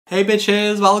Hey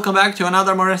bitches, welcome back to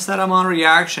another Morissette Amon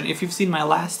reaction. If you've seen my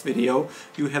last video,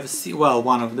 you have seen, well,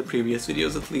 one of the previous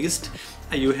videos at least,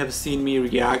 you have seen me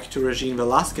react to Regine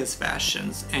Velasquez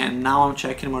fashions, and now I'm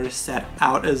checking Morissette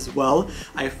out as well.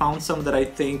 I found some that I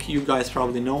think you guys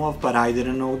probably know of, but I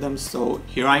didn't know them, so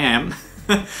here I am.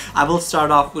 I will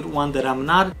start off with one that I'm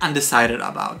not undecided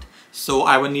about. So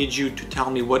I will need you to tell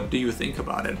me what do you think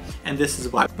about it, and this is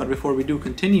why. But before we do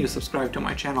continue, subscribe to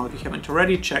my channel if you haven't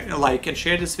already, like and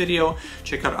share this video,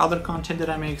 check out other content that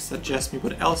I make, suggest me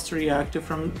what else to react to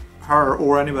from her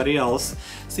or anybody else,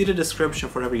 see the description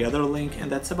for every other link, and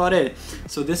that's about it.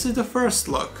 So this is the first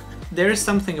look. There is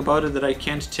something about it that I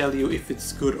can't tell you if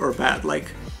it's good or bad.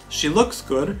 Like, she looks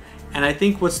good, and I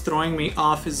think what's throwing me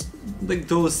off is like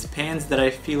those pants that I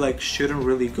feel like shouldn't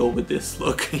really go with this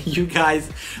look. You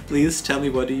guys, please tell me,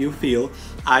 what do you feel?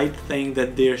 I think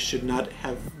that there should not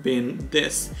have been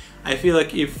this. I feel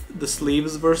like if the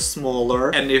sleeves were smaller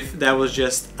and if that was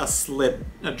just a slit,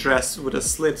 a dress with a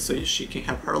slit so she can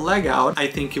have her leg out, I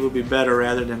think it would be better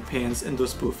rather than pants and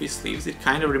those poofy sleeves. It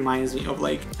kind of reminds me of,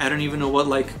 like, I don't even know what,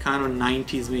 like kind of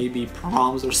 90s maybe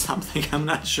proms or something, I'm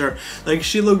not sure. Like,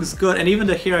 she looks good, and even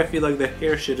the hair, I feel like the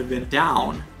hair should have been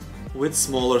down with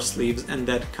smaller sleeves and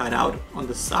that cut out on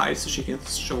the side so she can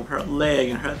show her leg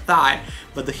and her thigh,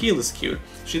 but the heel is cute.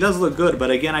 She does look good, but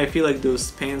again, I feel like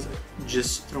those pants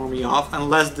just throw me off.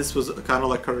 Unless this was kind of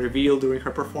like a reveal during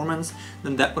her performance,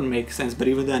 then that would make sense, but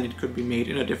even then it could be made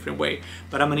in a different way.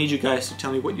 But I'm gonna need you guys to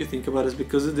tell me what you think about this,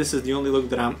 because this is the only look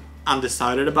that I'm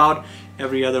undecided about.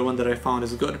 Every other one that I found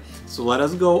is good. So let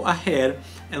us go ahead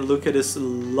and look at this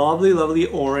lovely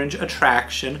orange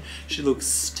attraction. She looks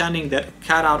stunning. That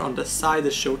cutout on the side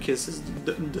that showcases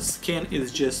the skin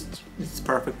is just, it's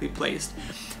perfectly placed.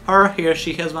 Her hair,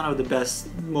 she has one of the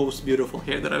best, most beautiful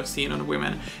hair that I've seen on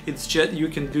women. It's just, you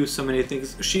can do so many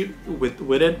things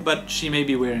with it, but she may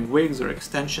be wearing wigs or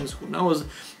extensions, who knows.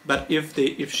 But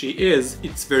if she is,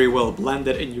 it's very well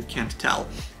blended and you can't tell.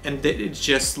 And it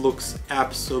just looks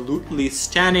absolutely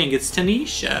stunning. It's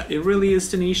Tanisha. It really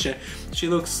is Tanisha. She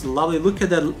looks lovely. Look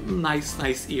at that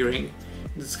nice earring.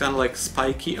 It's kind of like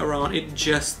spiky around. It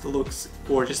just looks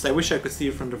gorgeous. I wish I could see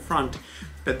it from the front.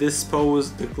 But this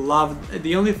pose, the glove,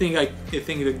 the only thing I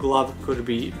think the glove could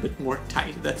be a bit more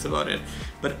tight, that's about it.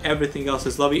 But everything else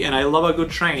is lovely, and I love a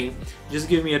good train. Just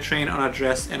give me a train on a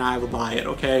dress and I will buy it,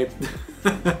 okay?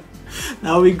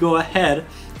 Now we go ahead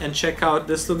and check out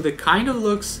this look that kind of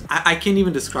looks, I can't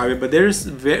even describe it, but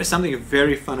there's something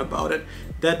very fun about it.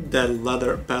 That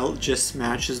leather belt just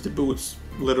matches the boots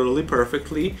literally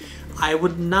perfectly. I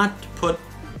would not put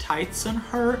tights on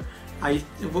her.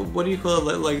 What do you call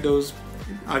it, like those,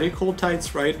 are they called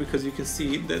tights, right? Because you can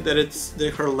see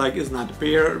that her leg is not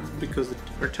bare because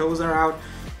her toes are out,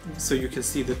 so you can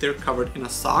see that they're covered in a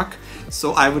sock.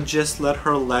 So I would just let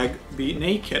her leg be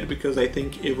naked because I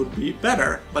think it would be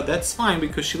better, but that's fine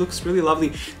because she looks really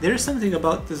lovely. There's something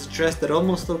about this dress that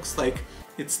almost looks like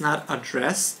it's not a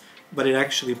dress, but it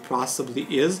actually possibly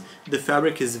is. The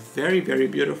fabric is very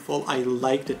beautiful. I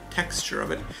like the texture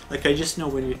of it. Like, I just know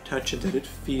when you touch it that it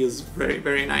feels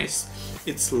very nice.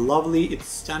 It's lovely, it's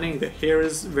stunning. The hair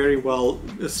is very well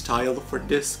styled for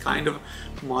this kind of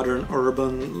modern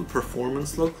urban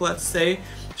performance look, let's say.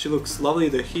 She looks lovely.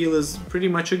 The heel is pretty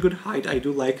much a good height. I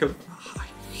do like a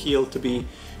heel to be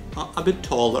a bit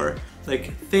taller,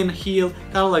 like thin heel,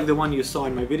 kind of like the one you saw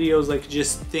in my videos, like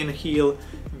just thin heel,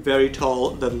 very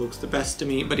tall. That looks the best to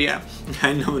me. But yeah,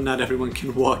 I know not everyone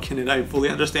can walk in it, I fully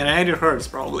understand, and it hurts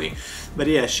probably, but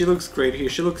yeah, she looks great here.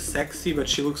 She looks sexy, but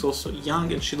she looks also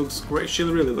young, and she looks great. She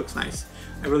really looks nice.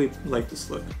 I really like this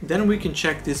look. Then we can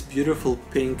check this beautiful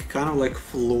pink, kind of like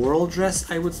floral dress,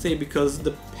 I would say, because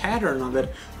the pattern of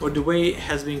it, or the way it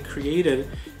has been created,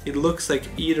 it looks like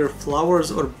either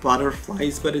flowers or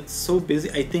butterflies, but it's so busy.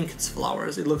 I think it's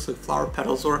flowers. It looks like flower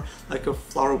petals, or like a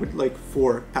flower with like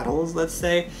 4 petals, let's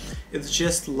say. It's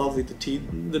just lovely.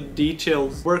 The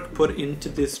details work put into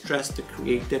this dress to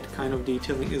create that kind of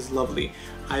detailing is lovely.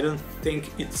 I don't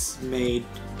think it's made,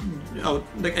 oh,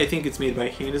 like, I think it's made by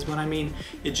hand is what I mean.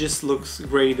 It just looks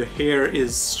great. The hair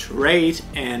is straight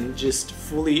and just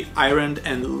fully ironed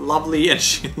and lovely, and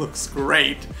she looks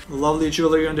great. Lovely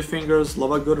jewelry on the fingers,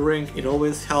 love a good ring, it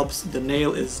always helps. The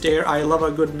nail is there. I love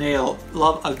a good nail,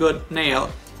 love a good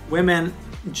nail. Women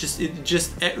just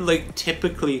like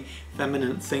typically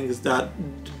feminine things that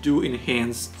do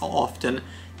enhance often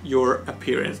your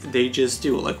appearance. They just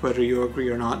do, like, whether you agree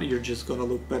or not, you're just gonna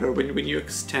look better when you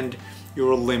extend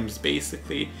your limbs,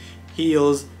 basically.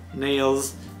 Heels,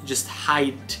 nails, just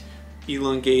height,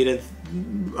 elongated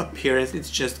appearance, it's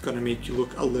just gonna make you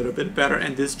look a little bit better.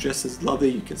 And this dress is lovely.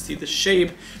 You can see the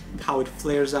shape, how it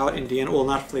flares out in the end. Well,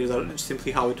 not flares out, it's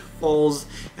simply how it falls.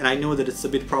 And I know that it's a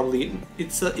bit probably,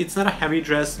 it's not a heavy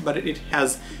dress, but it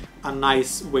has a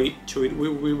nice weight to it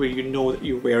where you know that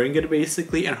you're wearing it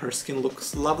basically. And her skin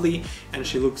looks lovely and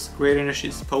she looks great and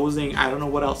she's posing. I don't know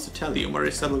what else to tell you.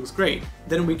 Morissette looks great.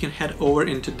 Then we can head over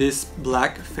into this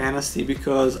black fantasy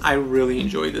because I really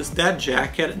enjoy this. That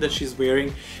jacket that she's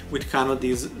wearing with kind of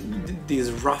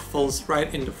these ruffles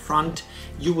right in the front,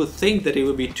 you would think that it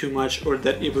would be too much or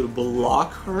that it would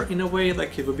block her in a way,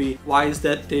 like it would be, why is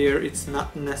that there? It's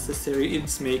not necessary.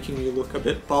 It's making you look a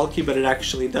bit bulky, but it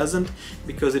actually doesn't,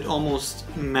 because it almost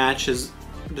matches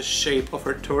the shape of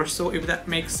her torso, if that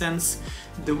makes sense.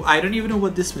 I don't even know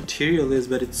what this material is,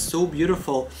 but it's so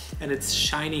beautiful and it's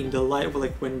shining. The light,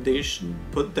 like when they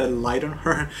put the light on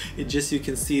her, it just, you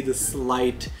can see the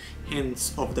slight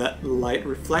hints of that light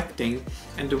reflecting,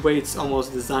 and the way it's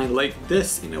almost designed like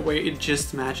this, in a way it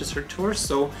just matches her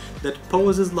torso. That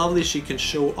pose is lovely. She can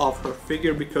show off her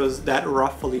figure because that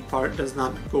ruffly part does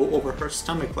not go over her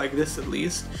stomach like this, at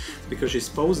least because she's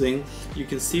posing. You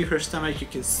can see her stomach, you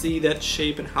can see that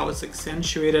shape and how it's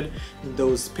accentuated.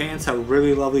 Those pants are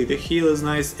really lovely, the heel is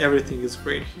nice, everything is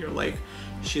great here. Like,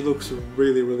 she looks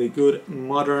really good,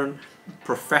 modern,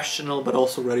 professional, but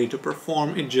also ready to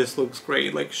perform. It just looks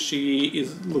great. Like,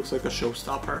 looks like a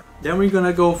showstopper. Then we're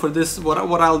gonna go for this, what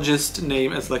I'll just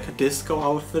name as like a disco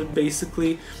outfit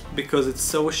basically, because it's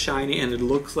so shiny and it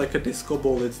looks like a disco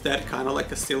ball. It's that kind of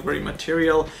like a silvery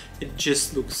material. It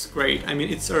just looks great. I mean,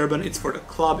 it's urban, it's for the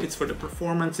club, it's for the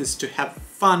performance, it's to have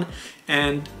fun,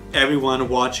 and everyone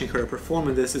watching her perform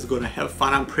in this is gonna have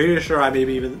fun. I'm pretty sure I may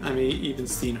even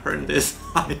seen her in this.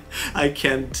 I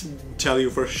can't tell you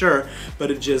for sure, but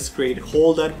it's just great.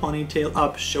 Hold that ponytail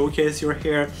up, showcase your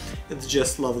hair. It's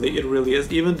just lovely. It really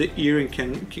is. Even the earring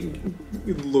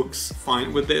it looks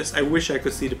fine with this. I wish I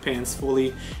could see the pants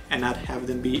fully and not have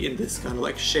them be in this kind of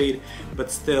like shade,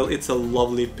 but still, it's a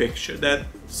lovely picture. That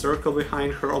circle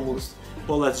behind her, almost,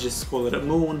 well, let's just call it a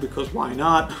moon, because why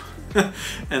not?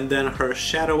 And then her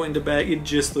shadow in the back, it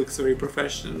just looks very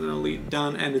professionally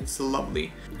done and it's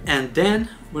lovely. And then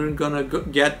we're gonna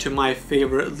get to my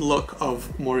favorite look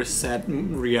of Morissette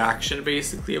reaction,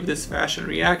 basically, of this fashion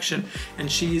reaction. And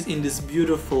she's in this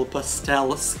beautiful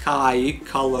pastel sky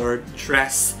colored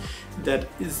dress that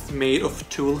is made of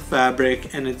tulle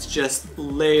fabric, and it's just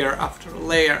layer after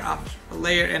layer after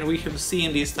layer. And we have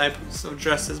seen these types of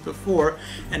dresses before,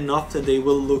 and often they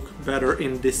will look better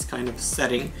in this kind of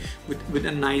setting with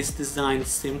a nice design,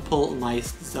 simple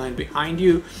nice design behind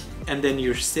you, and then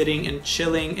you're sitting and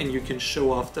chilling and you can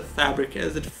show off the fabric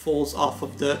as it falls off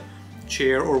of the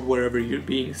chair or wherever you're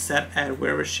being set at.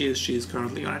 Wherever she is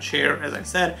currently on a chair, as I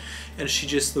said, and she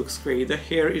just looks great. The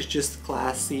hair is just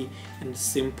classy and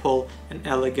simple and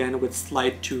elegant, with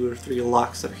slight 2 or 3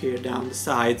 locks of hair down the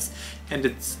sides, and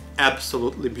it's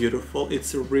absolutely beautiful.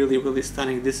 It's really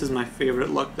stunning. This is my favorite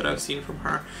look that I've seen from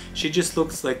her. She just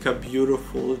looks like a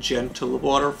beautiful, gentle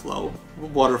waterfall,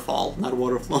 not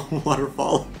waterflow,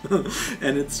 waterfall.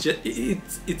 And it's just,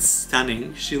 it's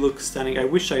stunning. She looks stunning. I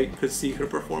wish I could see her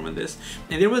perform in this.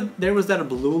 And there was that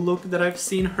blue look that I've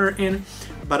seen her in,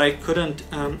 but I couldn't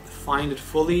find it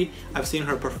fully. I've seen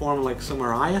her perform like some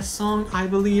Mariah song, I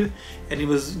believe, and it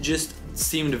was just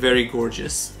seemed very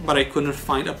gorgeous, but I couldn't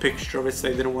find a picture of it, so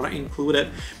I didn't want to include it.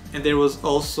 And there were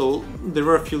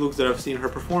a few looks that I've seen her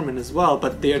perform in as well,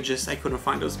 but they're just, I couldn't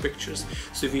find those pictures.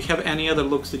 So if you have any other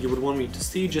looks that you would want me to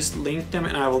see, just link them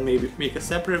and I will maybe make a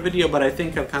separate video. But I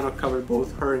think I've kind of covered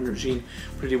both her and Regine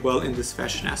pretty well in this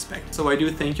fashion aspect. So I do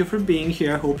thank you for being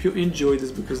here. I hope you enjoyed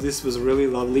this, because this was really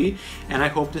lovely, and I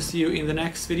hope to see you in the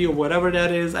next video, whatever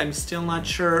that is. I'm still not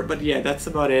sure, but yeah, that's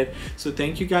about it. So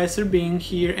thank you guys for being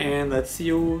here, and let's see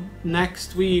you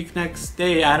next week, next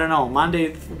day, I don't know,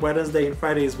 Monday, Wednesday and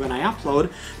Friday is when I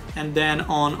upload, and then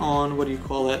on what do you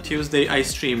call it, Tuesday I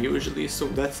stream usually. So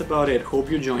that's about it. Hope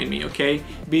you join me, okay?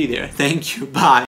 Be there. Thank you. Bye.